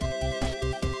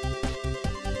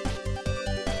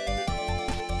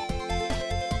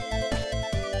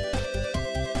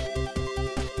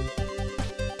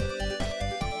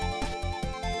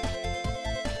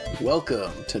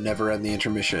Welcome to Never End the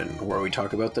Intermission, where we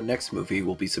talk about the next movie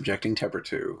we'll be subjecting Tepper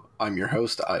to. I'm your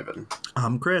host, Ivan.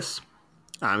 I'm Chris.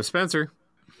 I'm Spencer.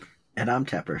 And I'm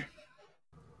Tepper.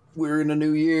 We're in a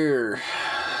new year.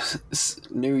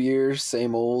 New year,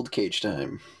 same old Cage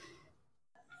time.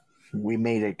 We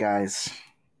made it, guys.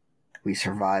 We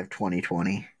survived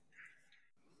 2020.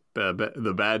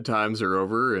 The bad times are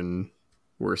over and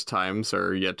worse times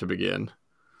are yet to begin.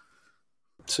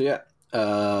 So yeah,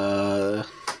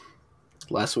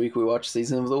 last week we watched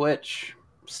Season of the Witch,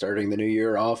 starting the new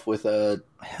year off with a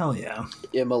Hell yeah.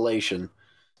 Immolation.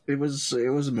 It was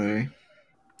a movie.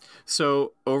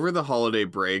 So over the holiday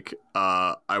break,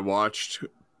 I watched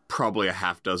probably a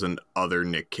half dozen other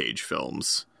Nick Cage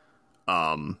films,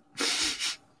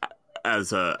 as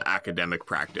a academic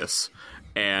practice,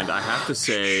 and I have to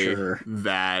say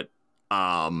that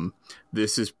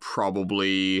this is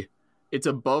probably, it's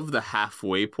above the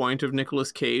halfway point of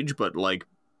Nicolas Cage, but like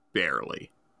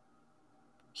barely.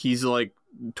 He's like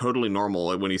totally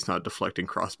normal when he's not deflecting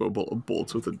crossbow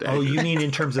bolts with a dagger. Oh, you mean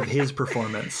in terms of his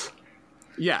performance?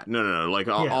 Yeah, no. Like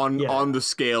on the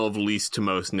scale of least to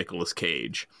most Nicolas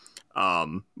Cage.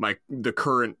 The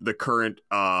current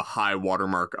high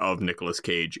watermark of Nicolas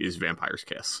Cage is Vampire's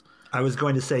Kiss. I was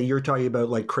going to say, you're talking about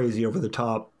like crazy over the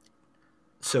top,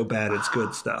 so bad it's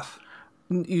good stuff.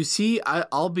 You see,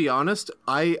 I'll be honest,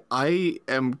 I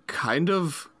am kind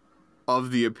of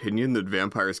the opinion that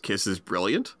Vampire's Kiss is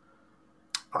brilliant.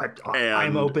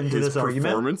 I'm open to this argument.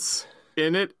 His performance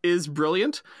in it is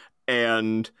brilliant,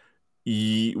 and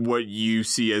what you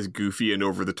see as goofy and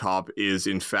over the top is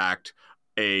in fact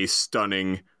a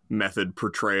stunning method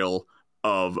portrayal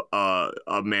of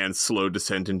a man's slow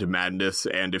descent into madness,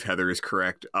 and if Heather is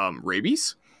correct,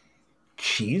 rabies.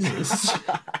 Jesus.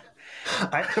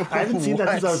 I haven't seen that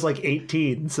since I was like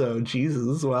 18, so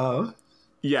Jesus, wow.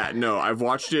 Yeah, no, I've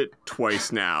watched it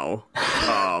twice now,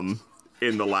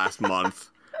 in the last month.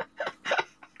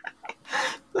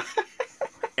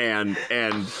 And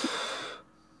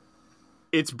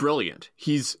it's brilliant.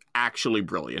 He's actually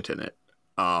brilliant in it.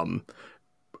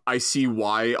 I see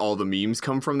why all the memes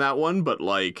come from that one, but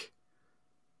like,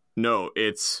 no,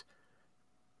 it's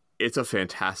a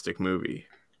fantastic movie.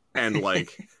 And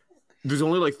like, there's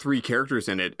only like 3 characters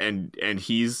in it, and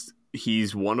he's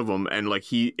one of them, and like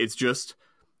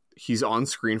he's on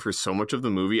screen for so much of the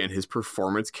movie, and his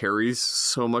performance carries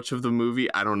so much of the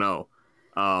movie. I don't know.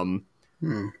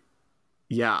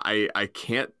 Yeah, I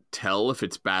can't tell if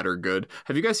it's bad or good.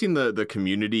 Have you guys seen the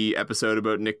Community episode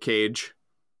about Nick Cage?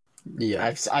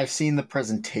 Yeah, I've seen the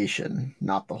presentation,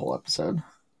 not the whole episode.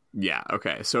 Yeah,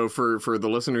 okay. So for the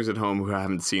listeners at home who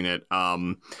haven't seen it,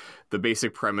 the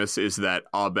basic premise is that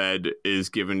Abed is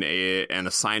given an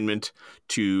assignment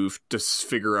to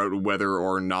figure out whether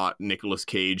or not Nicolas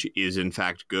Cage is in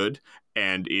fact good,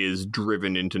 and is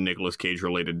driven into Nicolas Cage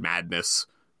related madness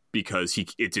because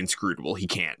it's inscrutable. He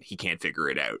can't figure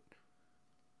it out.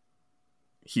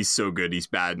 He's so good, he's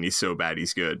bad, and he's so bad,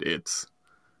 he's good. It's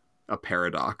a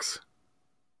paradox.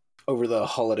 Over the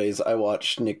holidays, I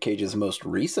watched Nick Cage's most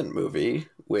recent movie,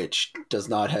 which does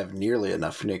not have nearly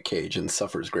enough Nick Cage and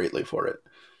suffers greatly for it.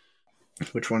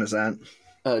 Which one is that?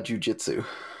 Jiu-Jitsu.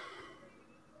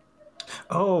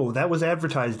 Oh, that was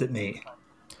advertised at me.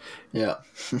 Yeah.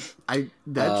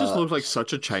 That just looked like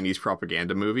such a Chinese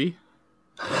propaganda movie.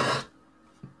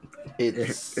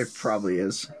 It probably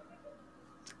is.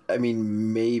 I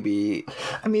mean, maybe.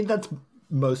 I mean, that's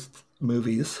most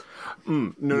movies.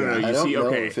 No. You I don't see, know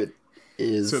okay. if it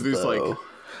is. So there's though. like,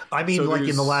 I mean, like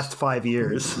in the last 5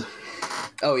 years.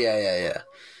 Oh yeah.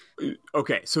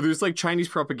 Okay, so there's like Chinese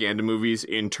propaganda movies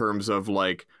in terms of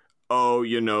like, oh,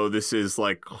 this is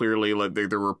like clearly like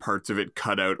there were parts of it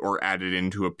cut out or added in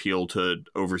to appeal to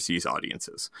overseas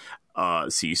audiences.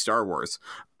 See Star Wars.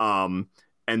 And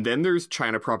then there's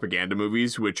China propaganda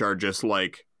movies, which are just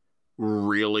like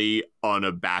really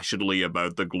unabashedly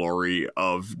about the glory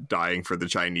of dying for the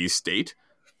Chinese state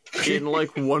in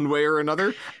like one way or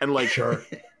another. And like, Sure.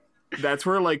 That's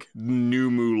where like new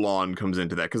Mulan comes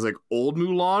into that, because like old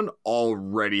Mulan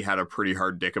already had a pretty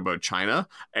hard dick about China,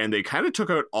 and they kind of took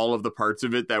out all of the parts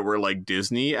of it that were like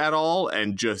Disney at all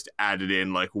and just added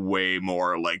in like way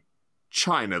more like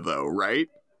China though, right?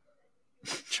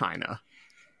 China.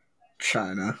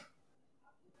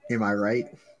 Am I right?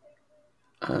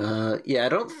 Yeah, I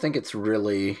don't think it's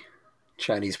really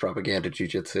Chinese propaganda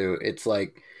jiu-jitsu. It's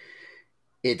like,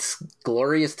 it's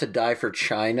glorious to die for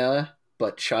China,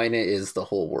 but China is the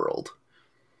whole world.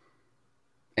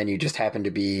 And you just happen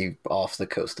to be off the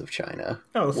coast of China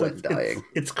Oh, so when dying.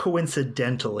 it's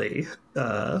coincidentally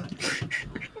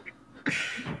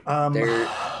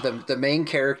The main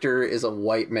character is a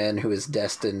white man who is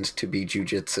destined to be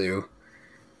jujitsu,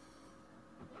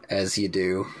 as you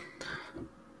do.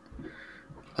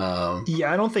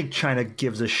 Yeah, I don't think China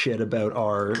gives a shit about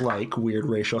our like weird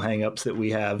racial hangups that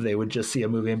we have. They would just see a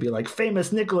movie and be like,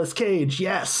 "Famous Nicolas Cage,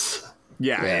 yes."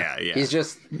 Yeah. He's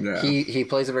just he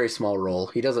plays a very small role.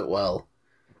 He does it well.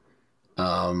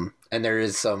 And there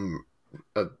is some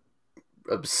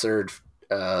absurd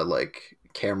like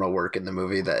camera work in the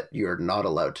movie that you're not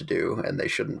allowed to do, and they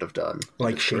shouldn't have done.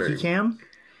 Like shaky cam?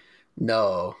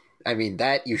 No, I mean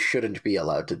that you shouldn't be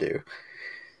allowed to do.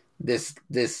 This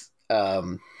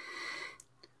I'll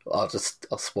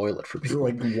spoil it for Is it people.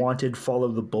 like wanted follow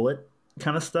the bullet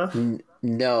kind of stuff?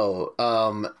 No,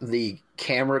 the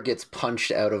camera gets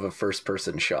punched out of a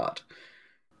first-person shot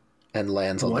and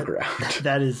lands on the ground.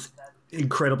 That is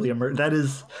incredibly that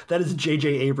is J.J.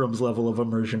 Abrams level of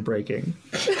immersion breaking.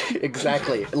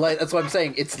 Exactly. Like, that's what I'm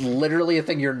saying. It's literally a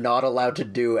thing you're not allowed to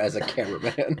do as a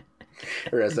cameraman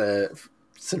or as a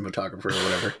cinematographer or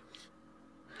whatever.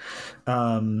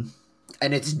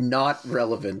 And it's not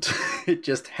relevant. It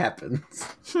just happens.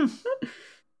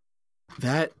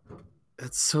 That's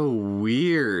so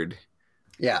weird.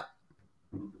 Yeah.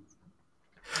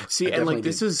 See, and like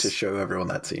this is to show everyone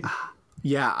that scene.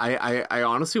 Yeah, I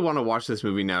honestly want to watch this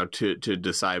movie now to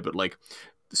decide, but like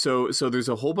so there's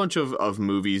a whole bunch of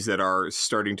movies that are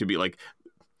starting to be like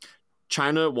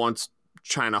China wants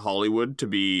China Hollywood to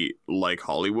be like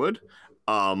Hollywood.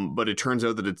 But it turns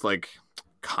out that it's like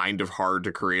kind of hard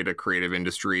to create a creative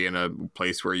industry in a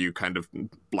place where you kind of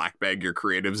black bag your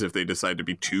creatives if they decide to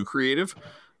be too creative.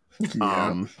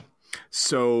 Yeah.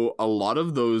 So a lot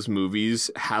of those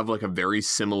movies have like a very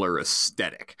similar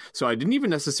aesthetic. So I didn't even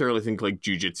necessarily think like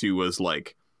Jiu-Jitsu was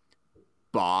like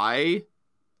by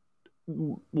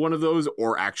one of those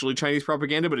or actually Chinese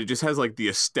propaganda, but it just has like the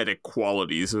aesthetic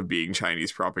qualities of being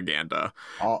Chinese propaganda.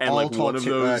 And like one of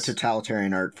those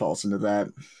totalitarian art falls into that.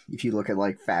 If you look at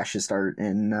like fascist art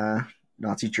in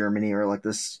Nazi Germany or like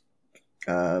this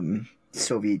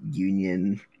Soviet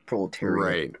Union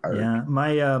proletariat art, yeah,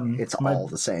 it's all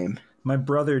the same. My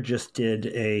brother just did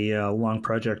a long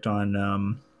project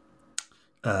on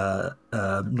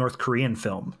North Korean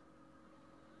film,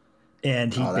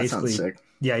 and he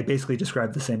he basically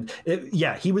described the same.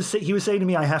 He was saying to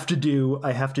me, I have to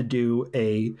do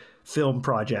a film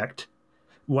project.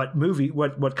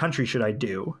 What country should I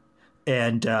do?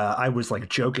 And I was like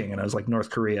joking, and I was like North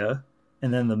Korea,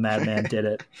 and then the madman did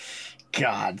it.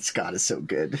 God, Scott is so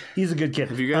good. He's a good kid.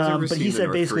 Have you guys ever but seen he said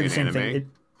North basically Korean the same anime?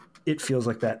 thing. It feels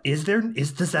like that.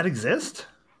 Does that exist?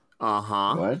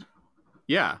 Uh-huh. What?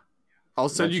 Yeah. I'll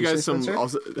send you guys some.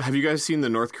 Have you guys seen the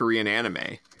North Korean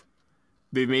anime?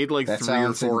 They've made like 3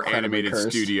 or 4 animated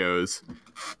studios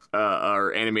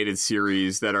or animated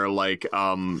series that are like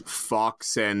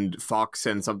Fox and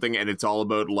something, and it's all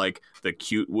about like the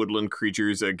cute woodland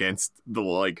creatures against the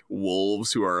like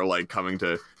wolves who are like coming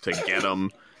to get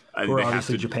them. Or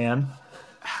obviously Japan.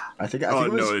 I think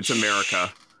it's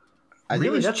America. I think Really?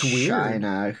 it was That's weird.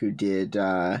 China who did.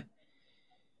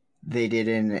 They did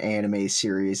an anime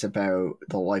series about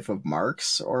the life of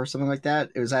Marx or something like that.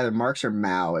 It was either Marx or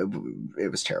Mao. It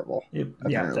was terrible.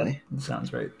 Apparently, that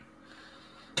sounds right.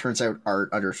 Turns out art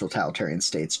under totalitarian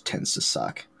states tends to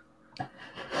suck.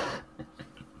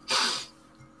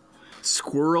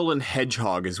 Squirrel and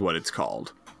Hedgehog is what it's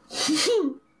called.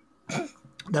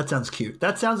 That sounds cute.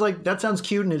 That sounds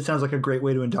cute, and it sounds like a great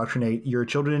way to indoctrinate your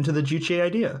children into the Juche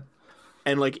idea.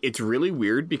 And like it's really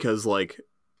weird because like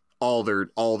all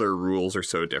their rules are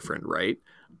so different, right?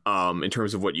 In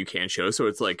terms of what you can show. So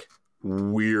it's like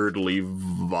weirdly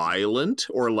violent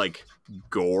or like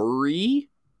gory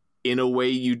in a way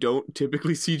you don't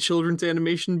typically see children's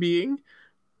animation being.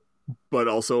 But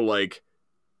also like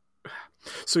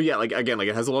so yeah, like again, like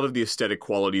it has a lot of the aesthetic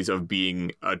qualities of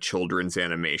being a children's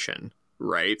animation,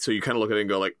 right? So you kind of look at it and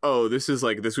go like, oh, this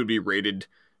would be rated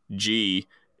G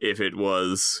if it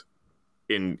was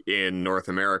in North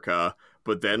America.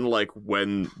 But then, like,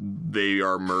 when they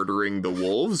are murdering the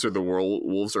wolves or the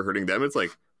wolves are hurting them, it's,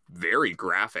 like, very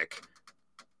graphic.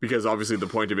 Because obviously the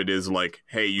point of it is, like,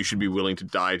 hey, you should be willing to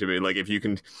die to be... Like, if you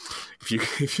can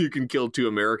kill 2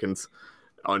 Americans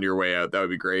on your way out, that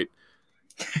would be great.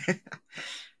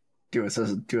 Do us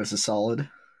a solid.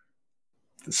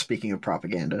 Speaking of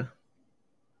propaganda,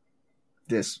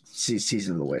 this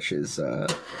Season of the Witch is...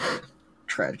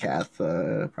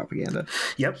 Tradcath propaganda.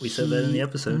 Yep, we said that in the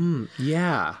episode.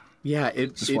 Yeah.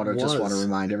 Just want to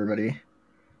remind everybody.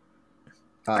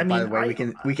 By the way,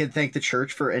 we can thank the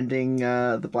church for ending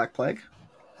the Black Plague.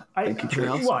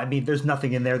 Well, I mean, there's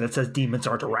nothing in there that says demons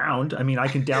aren't around. I mean, I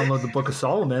can download the Book of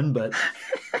Solomon, but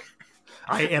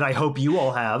I hope you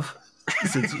all have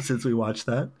since we watched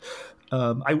that.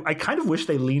 I kind of wish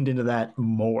they leaned into that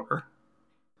more.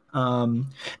 And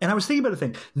I was thinking about a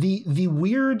thing. The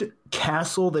weird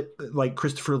castle that like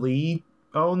Christopher Lee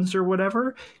owns or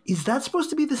whatever, is that supposed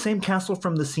to be the same castle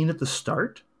from the scene at the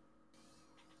start?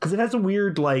 Because it has a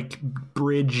weird like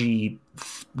bridgey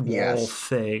wall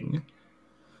thing.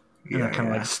 And that kind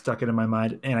of like stuck it in my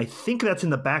mind. And I think that's in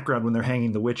the background when they're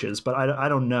hanging the witches, but I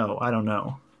don't know. I don't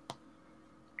know.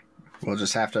 We'll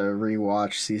just have to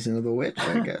rewatch Season of the Witch,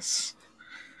 I guess.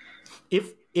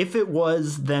 If it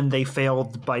was, then they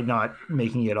failed by not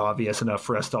making it obvious enough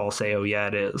for us to all say, oh yeah,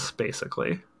 it is,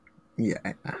 basically.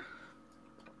 Yeah.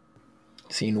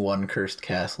 Seen one cursed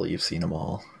castle, you've seen them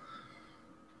all.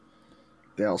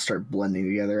 They all start blending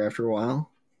together after a while.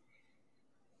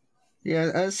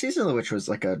 Yeah, Season of the Witch was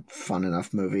like a fun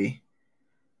enough movie.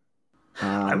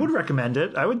 I would recommend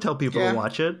it. I would tell people to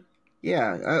watch it.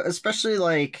 Yeah, especially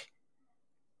like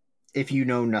if you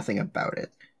know nothing about it.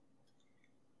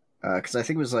 Because I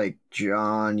think it was like,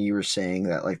 John, you were saying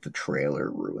that like the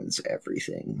trailer ruins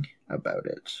everything about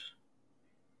it.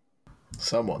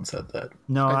 Someone said that.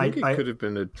 No, I think it could have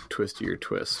been a twistier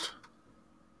twist.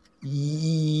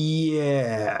 Yeah,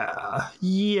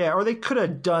 or they could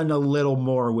have done a little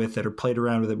more with it or played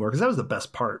around with it more, because that was the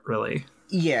best part, really.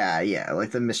 Yeah, like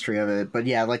the mystery of it. But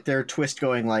yeah, like their twist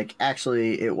going like,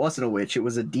 actually, it wasn't a witch, it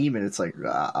was a demon. It's like,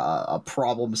 a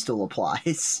problem still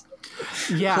applies.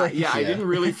 Yeah, I didn't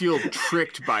really feel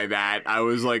tricked by that. I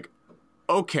was like,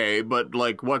 okay, but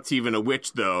like, what's even a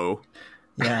witch, though?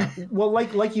 Yeah. Well,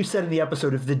 like you said in the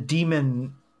episode, if the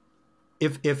demon,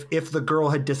 if the girl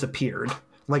had disappeared,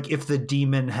 like if the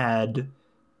demon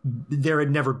there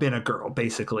had never been a girl,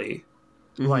 basically,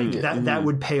 like that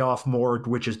would pay off more.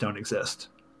 Witches don't exist.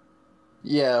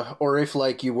 Yeah, or if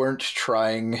like you weren't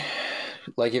trying,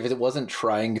 like if it wasn't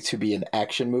trying to be an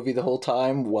action movie the whole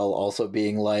time, while also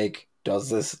being like, does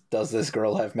this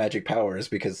girl have magic powers?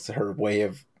 Because her way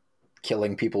of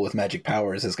killing people with magic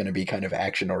powers is going to be kind of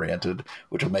action oriented,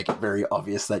 which will make it very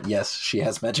obvious that yes, she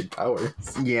has magic powers.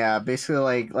 Yeah,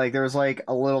 basically like there was like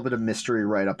a little bit of mystery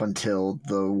right up until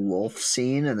the wolf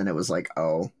scene, and then it was like,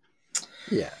 oh,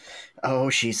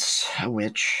 she's a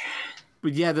witch.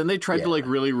 But yeah, then they tried to like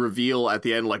really reveal at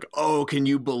the end, like, oh, can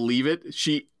you believe it?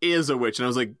 She is a witch. And I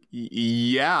was like,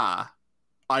 yeah,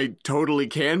 I totally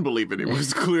can believe it. It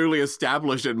was clearly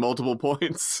established at multiple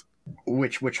points.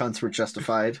 Which witch hunts were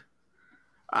justified?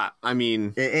 I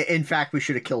mean, in fact, we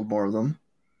should have killed more of them.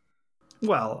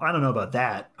 Well, I don't know about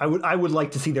that. I would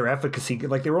like to see their efficacy.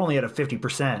 Like, they were only at a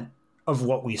 50% of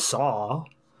what we saw,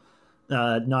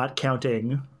 not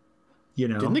counting,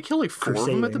 Didn't they kill like 4 of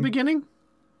them at the beginning?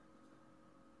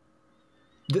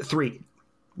 Three.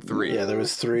 Yeah, there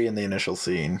was 3 in the initial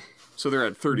scene. So they're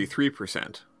at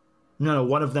 33%. No,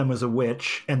 one of them was a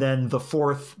witch, and then the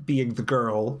 4th, being the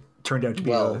girl, turned out to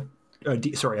be a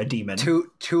demon.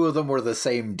 Two of them were the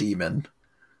same demon.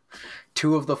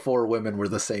 2 of the 4 women were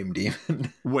the same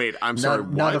demon. Wait, I'm sorry.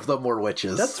 None of them were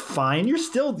witches. That's fine. You're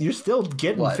still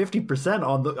getting 50%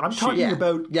 on the. I'm talking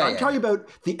about. I'm talking about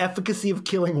the efficacy of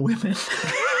killing women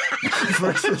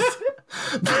versus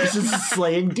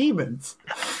slaying demons.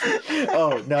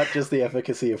 Oh, not just the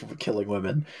efficacy of killing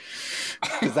women,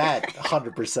 because that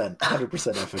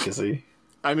 100% efficacy.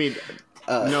 I mean.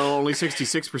 No, only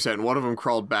 66%. One of them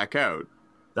crawled back out.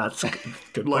 That's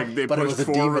good. Like they pushed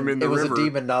 4 of them in the river. It was a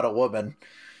demon, not a woman.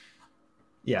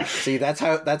 Yeah. See, that's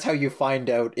how you find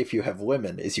out if you have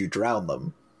women, is you drown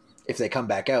them. If they come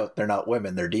back out, they're not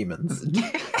women, they're demons.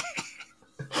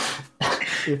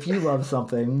 If you love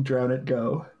something, drown it,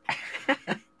 go.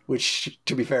 Which,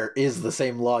 to be fair, is the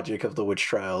same logic of the witch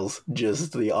trials,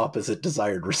 just the opposite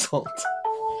desired result.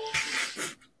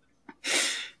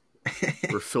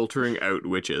 We're filtering out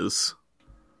witches.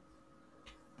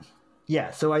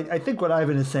 Yeah, so I think what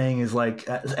Ivan is saying is, like,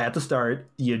 at the start,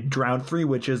 you drown 3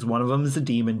 witches, one of them is a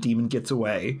demon gets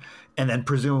away, and then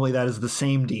presumably that is the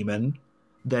same demon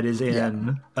that is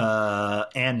in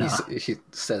Anna. He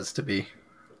says to be.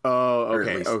 Oh,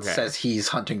 okay, or at least says he's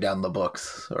hunting down the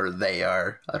books, or they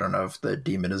are. I don't know if the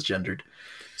demon is gendered.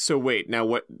 So wait, now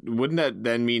wouldn't that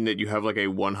then mean that you have like a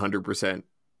 100%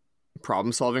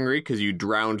 problem solving rate, because you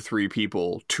drowned 3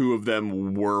 people, 2 of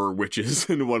them were witches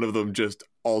and one of them just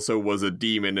also was a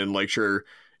demon, and like, sure,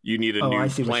 you need a new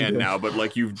plan now, but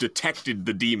like, you've detected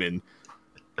the demon.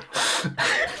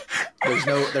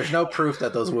 There's no proof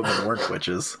that those women weren't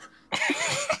witches.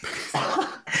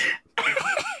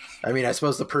 I mean, I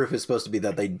suppose the proof is supposed to be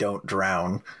that they don't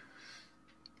drown.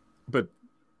 But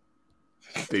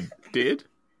They did?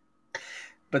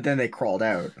 But then they crawled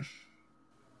out.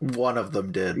 One of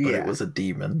them did, but it was a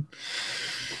demon.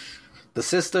 The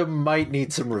system might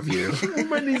need some review.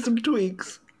 Might need some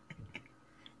tweaks.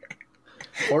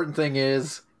 Important thing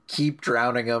is, keep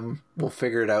drowning them. We'll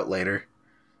figure it out later.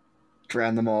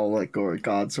 Drown them all, like, or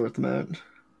God sort them out.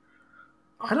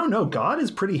 I don't know. God is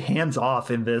pretty hands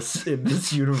off in this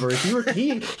universe.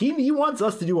 He wants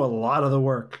us to do a lot of the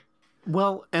work.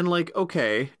 Well, and like,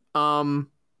 okay,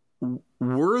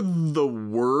 were the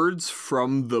words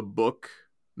from the book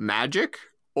magic,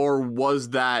 or was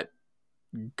that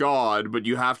God, but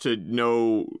you have to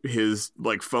know his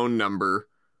like phone number,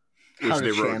 which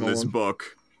they wrote in this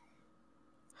book?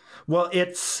 Well,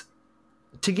 it's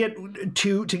to give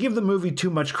the movie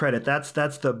too much credit. That's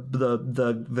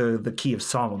the Key of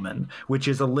Solomon, which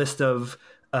is a list of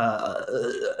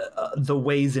the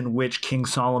ways in which King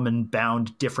Solomon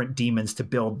bound different demons to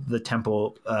build the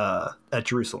temple at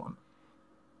Jerusalem.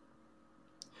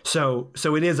 So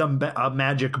it is a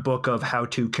magic book of how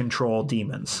to control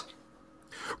demons.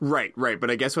 Right.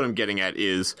 But I guess what I'm getting at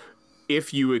is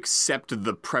if you accept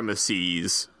the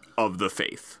premises of the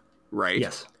faith, right?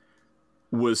 Yes.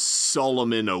 Was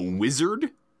Solomon a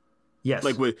wizard? Yes.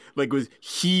 Was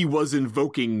he was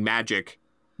invoking magic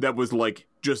that was like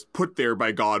just put there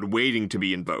by God waiting to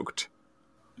be invoked?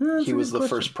 He was the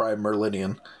first prime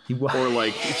Merlinian. Or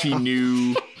like he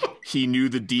knew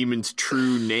the demon's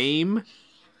true name,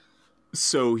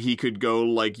 so he could go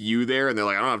like you there, and they're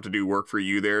like, I don't have to do work for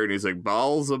you there, and he's like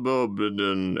Beelzebub,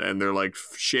 and they're like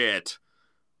shit.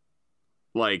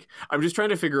 Like, I'm just trying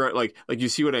to figure out, like you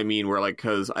see what I mean, where, like,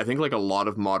 because I think, like, a lot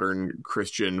of modern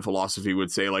Christian philosophy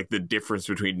would say, like, the difference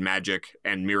between magic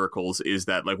and miracles is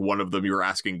that, like, one of them you're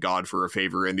asking God for a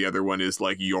favor, and the other one is,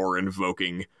 like, you're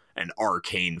invoking an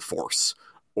arcane force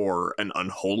or an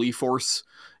unholy force.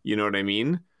 You know what I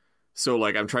mean? So,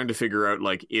 like, I'm trying to figure out,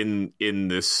 like, in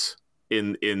this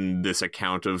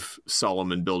account of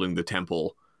Solomon building the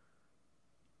temple,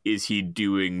 is he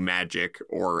doing magic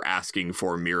or asking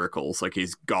for miracles? Like,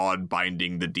 is God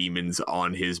binding the demons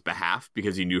on his behalf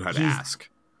because he knew how to ask?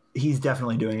 He's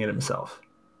definitely doing it himself.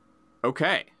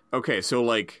 Okay. So,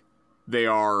 like, they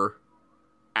are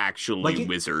actually like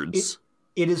wizards.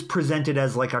 It is presented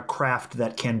as, like, a craft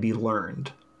that can be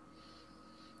learned.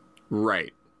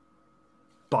 Right.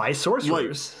 By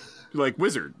sorcerers. Like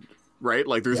wizard, right?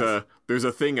 Like, there's a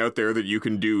thing out there that you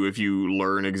can do if you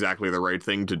learn exactly the right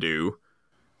thing to do.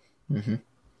 Mm-hmm.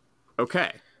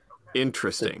 Okay.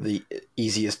 Interesting. The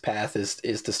easiest path is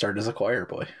to start as a choir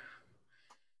boy.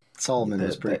 Solomon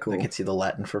is pretty cool. That gets you the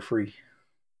Latin for free.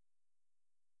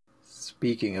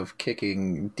 Speaking of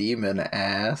kicking demon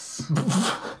ass.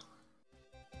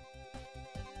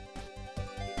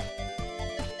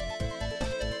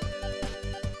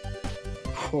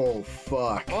 Oh,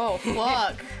 fuck. Oh,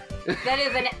 fuck. That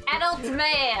is an adult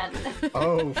man.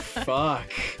 Oh, fuck.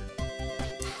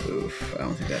 Oof, I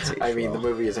don't think that's it. I mean, the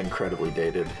movie is incredibly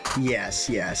dated. Yes.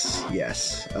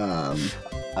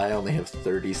 I only have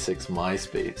 36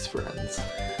 MySpace friends.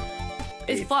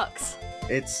 It's fucks.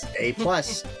 It's A+.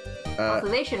 So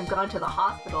they should have gone to the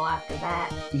hospital after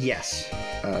that. Yes.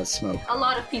 Smoke. A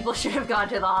lot of people should have gone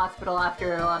to the hospital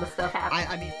after a lot of stuff happened.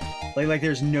 I mean, like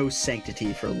there's no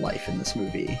sanctity for life in this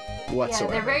movie whatsoever.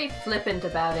 Yeah, they're very flippant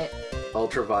about it.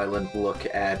 Ultra-violent look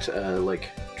at,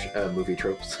 movie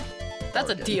tropes. That's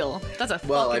a deal. That's a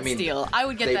fucking steal. I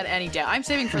would get that any day. I'm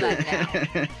saving for that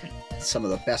now. Some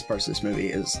of the best parts of this movie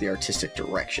is the artistic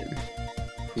direction.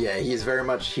 Yeah, he's very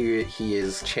much, he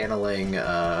is channeling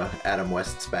Adam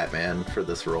West's Batman for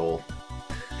this role.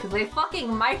 Because they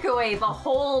fucking microwave a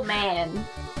whole man.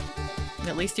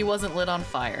 At least he wasn't lit on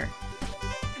fire.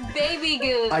 Baby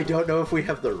Goons. I don't know if we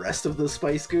have the rest of the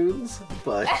Spice Goons,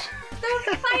 but...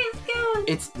 They're Spice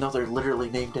Goons! They're literally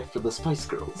named after the Spice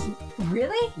Girls.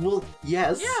 Really? Well,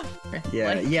 yes.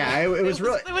 Yeah. It was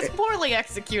really... It was poorly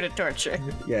executed torture.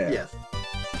 Yeah. Yes.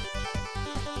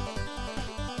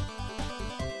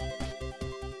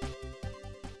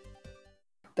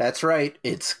 That's right,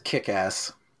 it's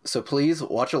Kick-Ass. So please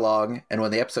watch along, and when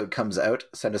the episode comes out,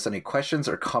 send us any questions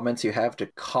or comments you have to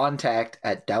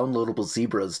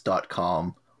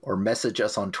contact@downloadablezebras.com or message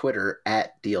us on Twitter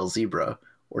 @DLZebra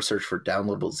or search for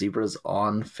Downloadable Zebras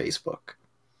on Facebook.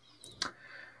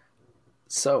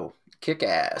 So,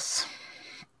 Kick-Ass.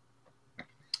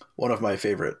 One of my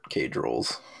favorite Cage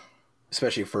roles,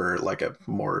 especially for like a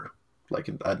more like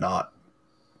not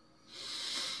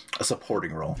a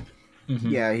supporting role. Mm-hmm.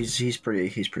 Yeah, he's pretty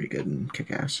good in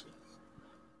Kick-Ass.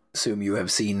 Assume you have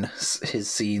seen his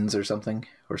scenes or something,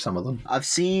 or some of them. I've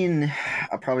seen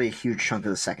probably a huge chunk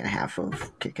of the second half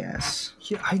of Kick-Ass.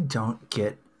 Yeah, I don't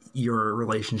get your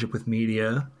relationship with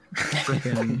media.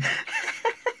 Freaking.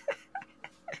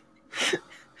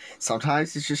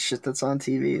 Sometimes it's just shit that's on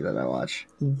TV that I watch.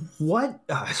 What?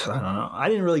 I don't know. I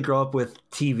didn't really grow up with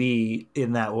TV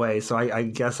in that way, so I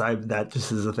guess that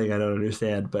just is a thing I don't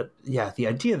understand. But yeah, the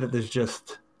idea that there's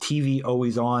just TV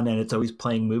always on and it's always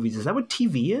playing movies, is that what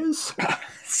TV is?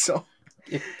 So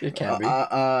it can be.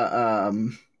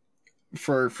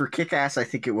 For Kick-Ass, I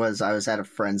think it was, I was at a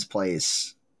friend's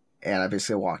place and I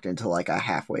basically walked into like a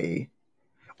halfway,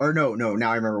 or no,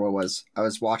 now I remember what it was. I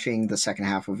was watching the second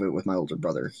half of it with my older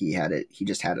brother. He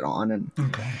just had it on. And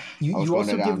okay. You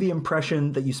also give the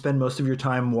impression that you spend most of your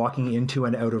time walking into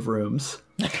and out of rooms.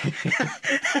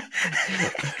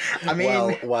 I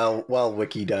mean, while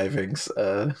wiki diving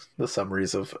the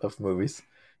summaries of movies.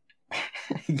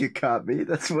 You caught me.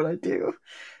 That's what I do.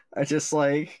 I just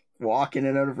like walk in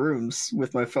and out of rooms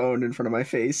with my phone in front of my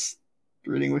face,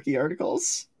 reading wiki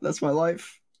articles. That's my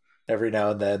life. Every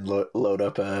now and then load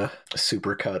up a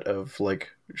supercut of like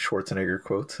Schwarzenegger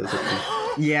quotes. As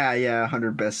yeah,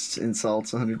 100 best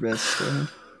insults, 100 best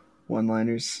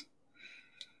one-liners.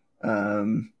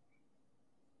 But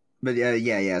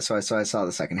yeah. So I saw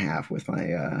the second half with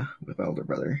my older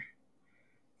brother.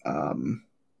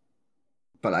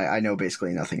 But I know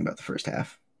basically nothing about the first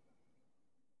half.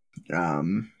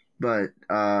 But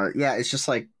yeah, it's just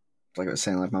like I was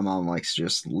saying, like my mom likes to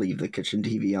just leave the kitchen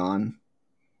TV on.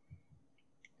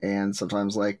 And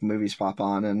sometimes like movies pop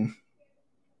on and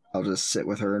I'll just sit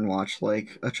with her and watch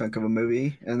like a chunk of a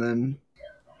movie and then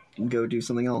go do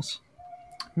something else.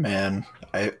 Man,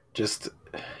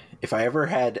 if I ever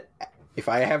had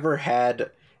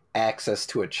access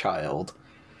to a child,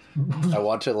 I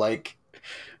want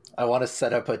to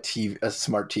set up a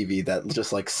smart TV that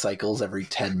just like cycles every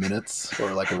 10 minutes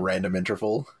or like a random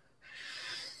interval.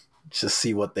 Just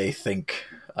see what they think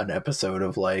an episode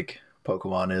of like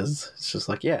Pokemon is. It's just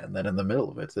like, yeah, and then in the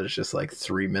middle of it, there's just like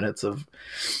 3 minutes of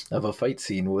a fight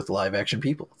scene with live action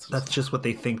people. That's just what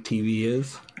they think TV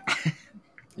is.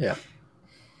 Yeah.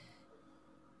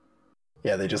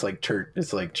 Yeah, they just like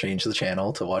it's like change the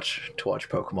channel to watch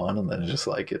Pokemon, and then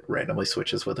it randomly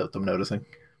switches without them noticing.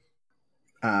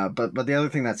 But the other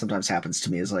thing that sometimes happens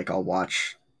to me is like I'll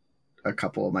watch a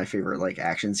couple of my favorite like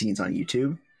action scenes on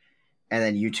YouTube, and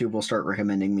then YouTube will start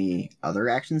recommending me other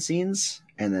action scenes,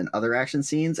 and then other action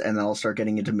scenes, and then I'll start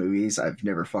getting into movies I've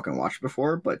never fucking watched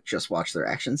before, but just watch their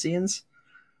action scenes.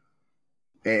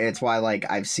 It's why like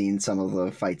I've seen some of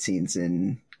the fight scenes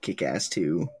in Kick-Ass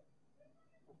 2.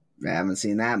 I haven't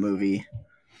seen that movie.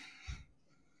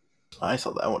 I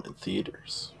saw that one in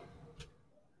theaters.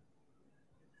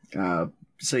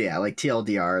 So yeah, like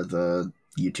TLDR, the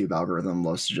YouTube algorithm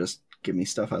loves to just give me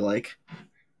stuff I like.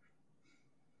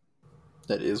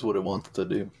 That is what it wants to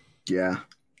do. Yeah,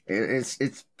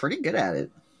 it's pretty good at it.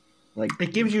 Like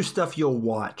it gives you stuff you'll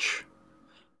watch.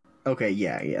 Okay,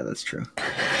 yeah, that's true.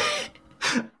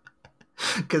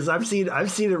 Because I've seen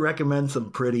it recommend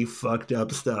some pretty fucked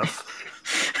up stuff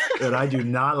that I do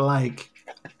not like.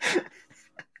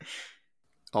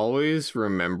 Always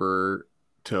remember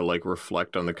to like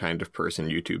reflect on the kind of person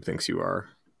YouTube thinks you are.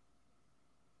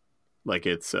 Like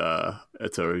it's a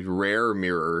rare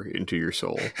mirror into your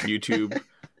soul. YouTube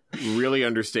really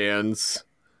understands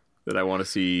that I want to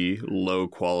see low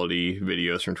quality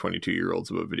videos from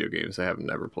 22-year-olds about video games I have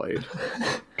never played.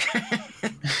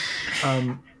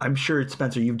 I'm sure,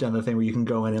 Spencer, you've done the thing where you can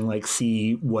go in and like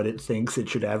see what it thinks it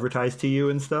should advertise to you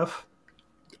and stuff.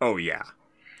 Oh yeah.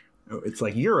 It's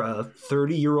like, you're a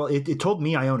 30-year-old. It told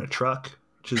me I own a truck,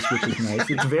 which is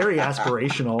nice. It's very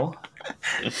aspirational.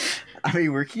 I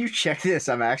mean, where can you check this?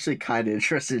 I'm actually kind of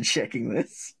interested in checking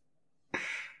this.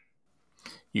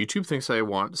 YouTube thinks I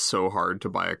want so hard to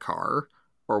buy a car,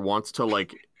 or wants to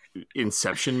like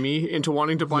inception me into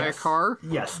wanting to buy a car.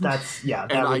 Yes, that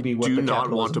and would be what I do the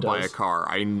not want to does. buy a car.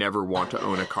 I never want to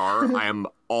own a car. I'm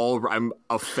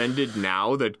offended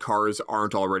now that cars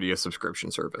aren't already a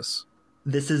subscription service.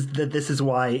 This is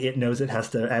why it knows it has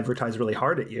to advertise really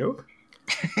hard at you.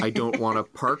 I don't want to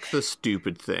park the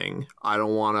stupid thing. I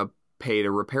don't want to pay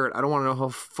to repair it. I don't want to know how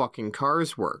fucking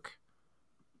cars work.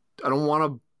 I don't want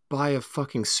to buy a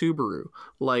fucking Subaru.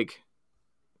 Like,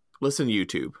 listen,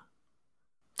 YouTube.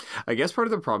 I guess part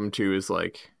of the problem too is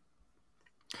like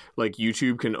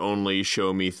YouTube can only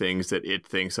show me things that it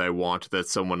thinks I want that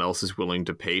someone else is willing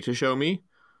to pay to show me.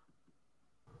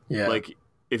 Yeah. Like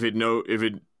if it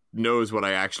knows what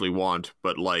I actually want,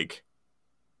 but like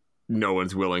no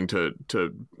one's willing to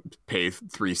pay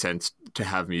 3 cents to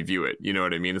have me view it. You know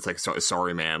what I mean? It's like,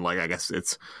 sorry, man. Like, I guess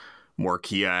it's more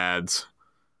Kia ads.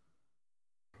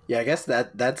 Yeah, I guess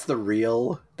that's the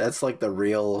real,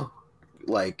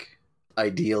 like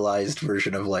idealized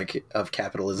version of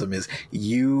capitalism is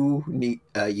you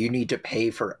need to pay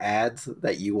for ads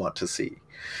that you want to see.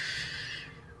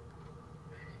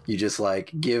 You just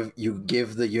give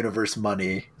the universe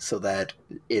money so that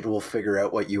it will figure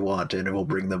out what you want and it will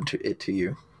bring them to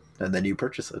you, and then you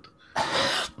purchase it.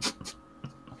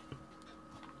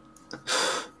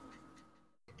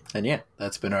 And yeah,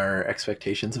 that's been our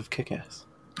expectations of Kick-Ass.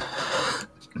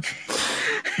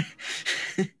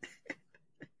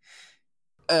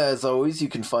 As always, you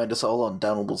can find us all on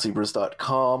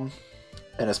downloadablezebras.com.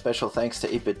 And a special thanks to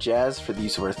 8-Bit Jazz for the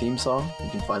use of our theme song. You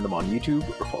can find them on YouTube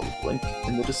or follow the link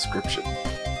in the description.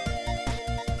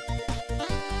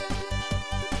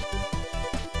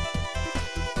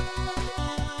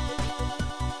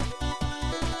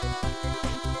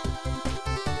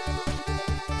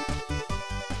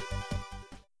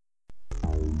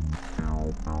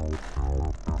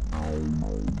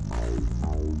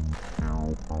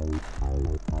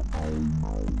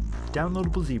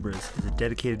 Downloadable Zebras is a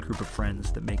dedicated group of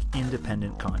friends that make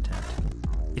independent content.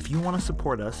 If you want to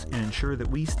support us and ensure that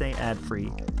we stay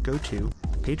ad-free, go to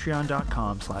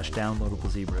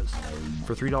patreon.com/downloadablezebras.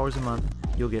 For $3 a month,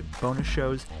 you'll get bonus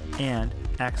shows and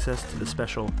access to the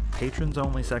special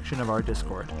patrons-only section of our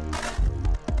Discord.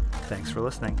 Thanks for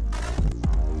listening.